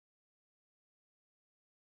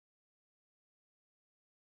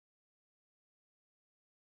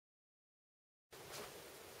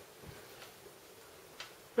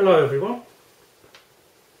Hello everyone,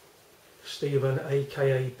 Stephen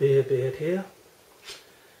aka Beard here,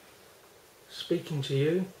 speaking to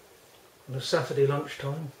you on a Saturday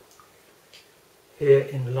lunchtime here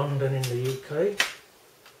in London in the UK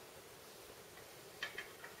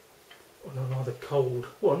on a rather cold,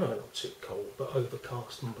 well no not too cold, but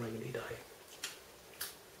overcast and rainy day.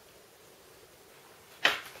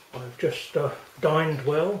 I've just dined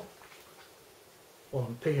well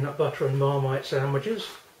on peanut butter and Marmite sandwiches,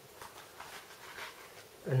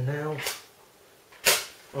 and now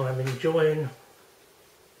I'm enjoying,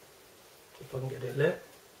 if I can get it lit,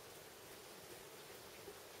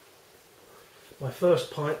 my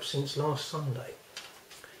first pipe since last Sunday,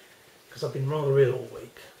 because I've been rather ill all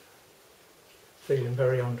week, feeling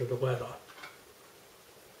very under the weather.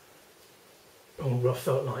 All I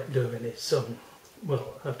felt like doing is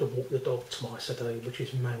well, I have to walk the dog twice a day, which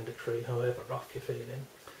is mandatory, however rough you're feeling.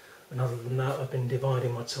 And other than that, I've been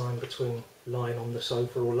dividing my time between lying on the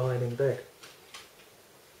sofa or lying in bed.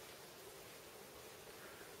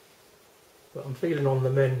 But I'm feeling on the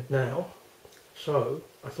mend now, so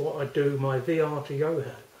I thought I'd do my VR to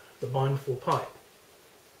Johan, the mindful pipe.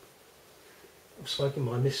 I'm smoking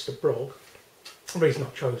my Mr. Brog. The reason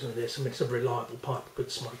I've chosen this, I mean it's a reliable pipe, a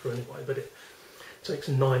good smoker anyway, but it takes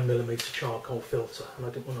a 9mm charcoal filter, and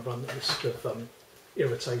I didn't want to run the risk of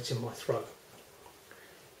irritating my throat.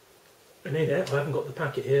 And in it, I haven't got the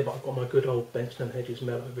packet here, but I've got my good old Benson and Hedges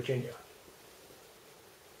Mellow Virginia.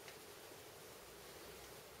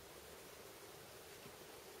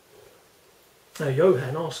 Now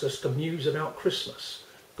Johan asked us to muse about Christmas.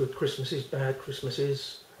 Good Christmases, bad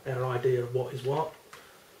Christmases, our idea of what is what,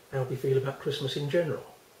 how we feel about Christmas in general.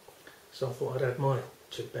 So I thought I'd add my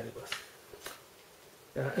 2 pennyworth.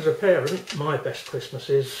 As a parent, my best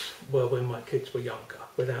Christmases were when my kids were younger,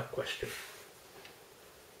 without question.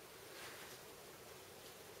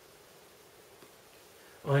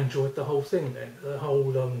 I enjoyed the whole thing then. The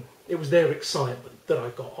whole, it was their excitement that I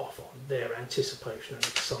got off on, their anticipation and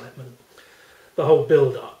excitement. The whole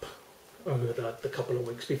build-up over the couple of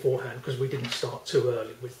weeks beforehand, because we didn't start too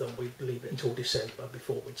early with them. We'd leave it until December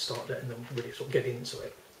before we'd start letting them really sort of get into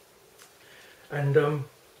it. And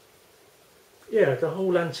yeah, the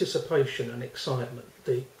whole anticipation and excitement,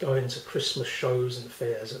 the going to Christmas shows and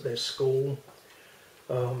fairs at their school,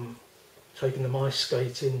 taking them ice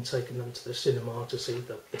skating, taking them to the cinema to see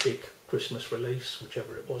the big Christmas release,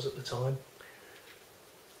 whichever it was at the time.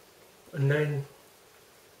 And then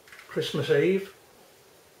Christmas Eve,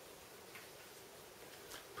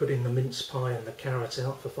 putting the mince pie and the carrot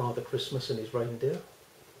out for Father Christmas and his reindeer,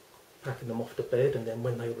 packing them off to bed, and then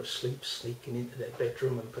when they were asleep, sneaking into their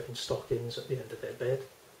bedroom and putting stockings at the end of their bed.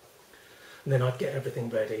 And then I'd get everything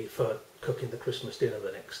ready for cooking the Christmas dinner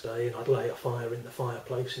the next day, and I'd lay a fire in the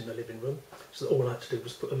fireplace in the living room, so that all I had to do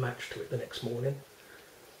was put a match to it the next morning.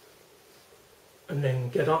 And then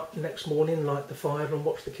get up the next morning, light the fire and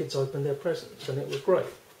watch the kids open their presents, and it was great.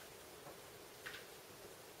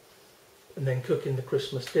 And then cooking the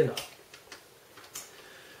Christmas dinner.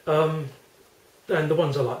 And the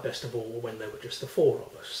ones I liked best of all were when there were just the 4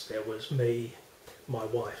 of us. There was me, my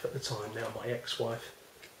wife at the time, now my ex-wife,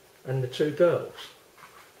 and the 2 girls.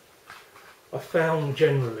 I found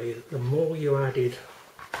generally that the more you added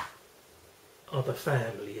other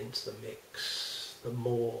family into the mix, the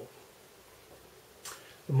more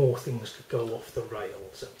things could go off the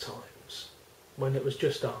rails at times. When it was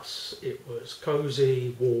just us, it was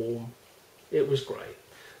cosy, warm, it was great.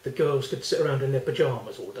 The girls could sit around in their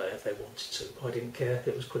pyjamas all day if they wanted to. I didn't care,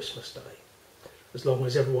 it was Christmas Day. As long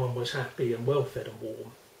as everyone was happy and well fed and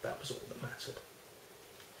warm, that was all that mattered.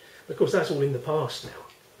 Of course, that's all in the past now.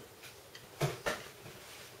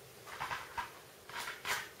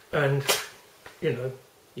 And, you know,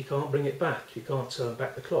 you can't bring it back. You can't turn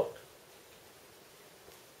back the clock.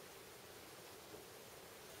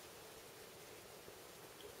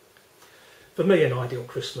 For me, an ideal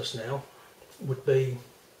Christmas now would be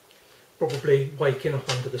probably waking up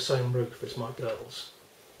under the same roof as my girls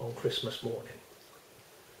on Christmas morning.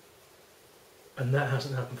 And that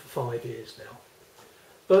hasn't happened for 5 years now.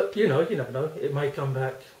 But, you know, you never know. It may come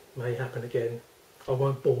back, may happen again. I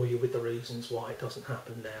won't bore you with the reasons why it doesn't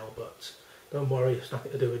happen now, but don't worry, it's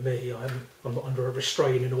nothing to do with me. I'm not under a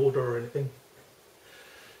restraining order or anything.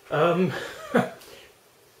 And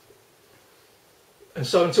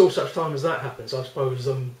so until such time as that happens, I suppose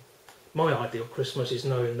my ideal Christmas is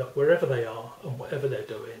knowing that wherever they are and whatever they're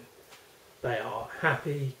doing, they are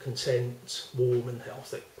happy, content, warm and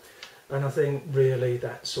healthy. And I think really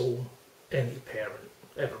that's all any parent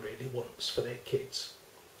ever really wants for their kids.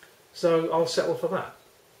 So I'll settle for that.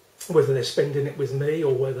 whether they're spending it with me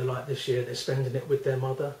or whether, like this year, they're spending it with their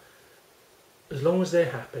mother. As long as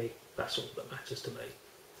they're happy, that's all that matters to me.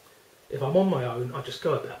 If I'm on my own, I just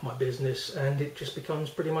go about my business and it just becomes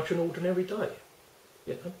pretty much an ordinary day.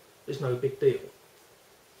 You know, there's no big deal.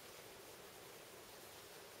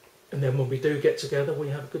 And then when we do get together, we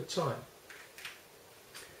have a good time.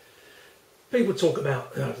 People talk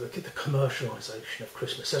about the commercialisation of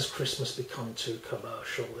Christmas. Has Christmas become too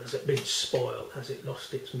commercial? Has it been spoiled? Has it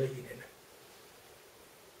lost its meaning?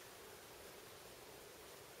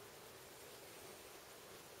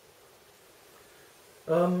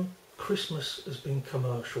 Christmas has been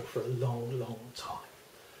commercial for a long, long time.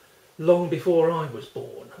 Long before I was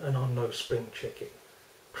born, and I'm no spring chicken,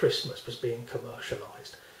 Christmas was being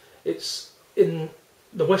commercialised. It's, in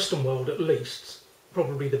the Western world at least,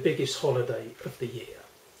 probably the biggest holiday of the year.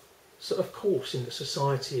 So of course in the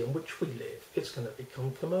society in which we live, it's going to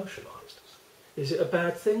become commercialised. Is it a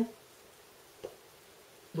bad thing?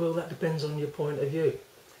 Well, that depends on your point of view.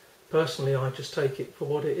 Personally, I just take it for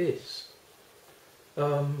what it is.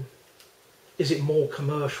 Is it more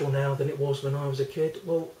commercial now than it was when I was a kid?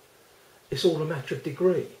 Well, it's all a matter of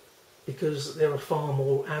degree, because there are far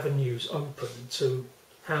more avenues open to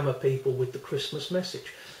hammer people with the Christmas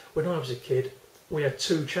message. When I was a kid, we had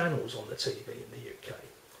 2 channels on the TV in the UK.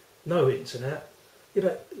 No internet,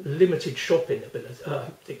 limited shopping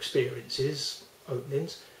experiences,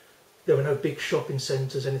 openings. There were no big shopping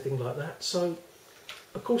centres, anything like that. So,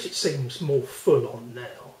 of course, it seems more full on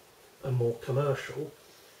now and more commercial,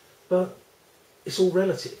 but it's all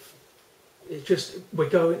relative. It's just, we're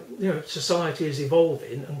going, society is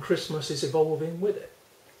evolving and Christmas is evolving with it.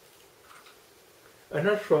 And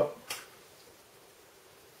that's what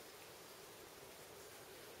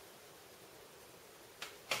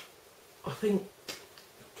I think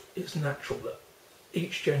it's natural that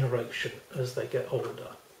each generation, as they get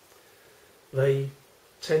older, they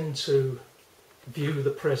tend to view the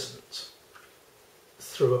present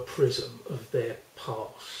through a prism of their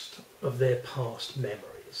past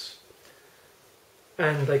memories.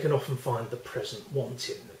 And they can often find the present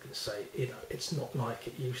wanting. They can say, it's not like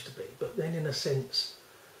it used to be. But then in a sense,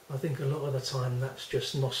 I think a lot of the time that's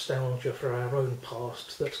just nostalgia for our own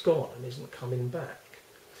past that's gone and isn't coming back.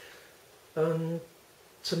 And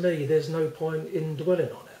to me, there's no point in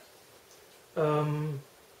dwelling on it.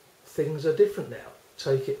 Things are different now.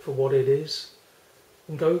 Take it for what it is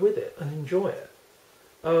and go with it and enjoy it.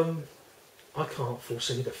 I can't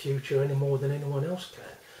foresee the future any more than anyone else can.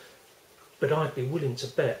 But I'd be willing to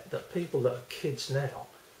bet that people that are kids now,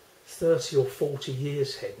 30 or 40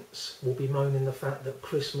 years hence, will be moaning the fact that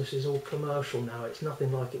Christmas is all commercial now. It's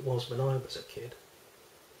nothing like it was when I was a kid.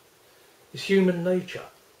 It's human nature.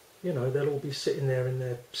 They'll all be sitting there in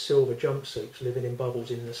their silver jumpsuits, living in bubbles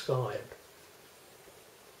in the sky, and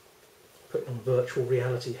putting on virtual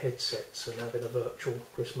reality headsets and having a virtual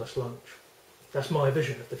Christmas lunch. That's my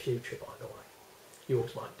vision of the future, by the way.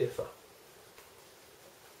 Yours might differ.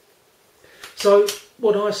 So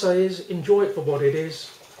what I say is, enjoy it for what it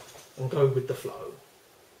is and go with the flow.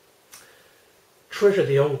 Treasure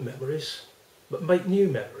the old memories, but make new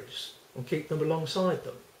memories and keep them alongside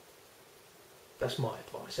them. That's my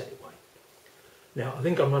advice anyway. Now, I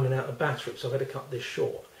think I'm running out of battery, so I better cut this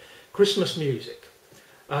short. Christmas music.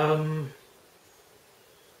 I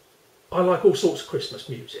like all sorts of Christmas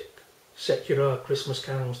music. Secular, Christmas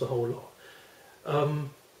carols, the whole lot.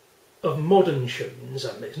 Of modern tunes,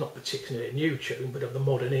 and it's not particularly a new tune, but of the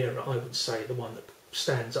modern era, I would say the one that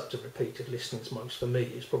stands up to repeated listenings most for me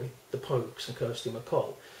is probably the Pogues and Kirsty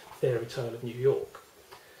MacColl, Fairy Tale of New York.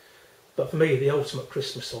 But for me, the ultimate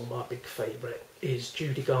Christmas song, my big favourite, is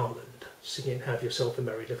Judy Garland singing Have Yourself a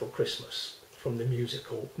Merry Little Christmas from the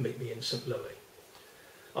musical Meet Me in St Louis.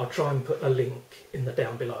 I'll try and put a link in the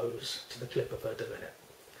down belows to the clip of her doing it.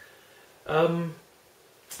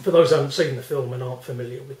 For those who haven't seen the film and aren't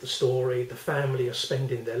familiar with the story, the family are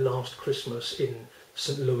spending their last Christmas in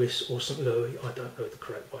St Louis or St Louis, I don't know the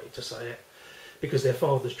correct way to say it, because their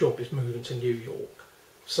father's job is moving to New York.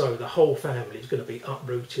 So the whole family is going to be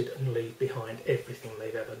uprooted and leave behind everything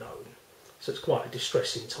they've ever known. So it's quite a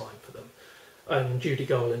distressing time for them. And Judy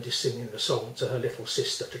Garland is singing the song to her little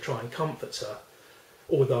sister to try and comfort her,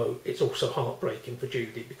 although it's also heartbreaking for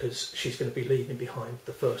Judy because she's going to be leaving behind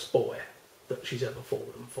the first boy that she's ever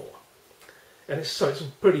fallen for. And it's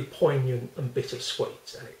pretty poignant and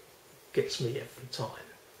bittersweet, and it gets me every time.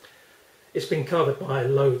 It's been covered by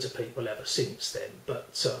loads of people ever since then,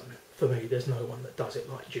 but for me there's no one that does it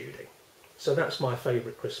like Judy. So that's my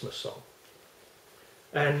favourite Christmas song.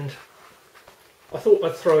 And I thought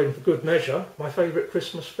I'd throw in for good measure my favourite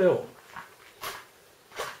Christmas film.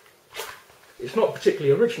 It's not a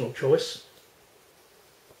particularly original choice.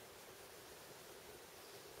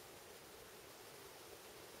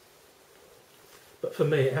 But for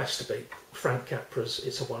me it has to be Frank Capra's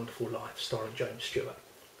It's a Wonderful Life starring James Stewart.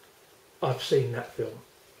 I've seen that film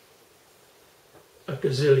a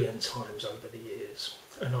gazillion times over the years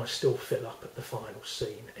and I still fill up at the final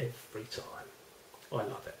scene every time. I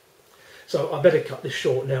love it. So I better cut this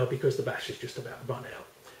short now because the battery's just about run out.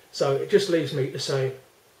 So it just leaves me to say,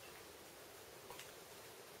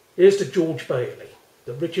 here's to George Bailey,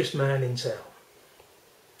 the richest man in town.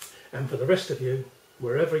 And for the rest of you,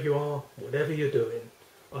 wherever you are, whatever you're doing,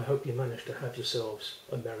 I hope you manage to have yourselves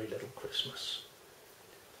a merry little Christmas.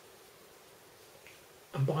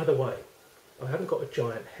 And by the way, I haven't got a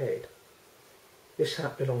giant head. This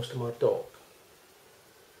hat belongs to my dog.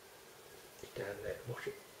 He's down there, watch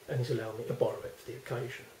it. And he's allowed me to borrow it for the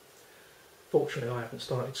occasion. Fortunately, I haven't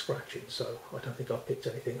started scratching, so I don't think I've picked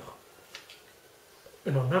anything up.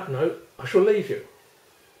 And on that note, I shall leave you.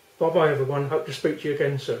 Bye-bye everyone, hope to speak to you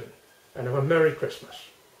again soon. And have a Merry Christmas.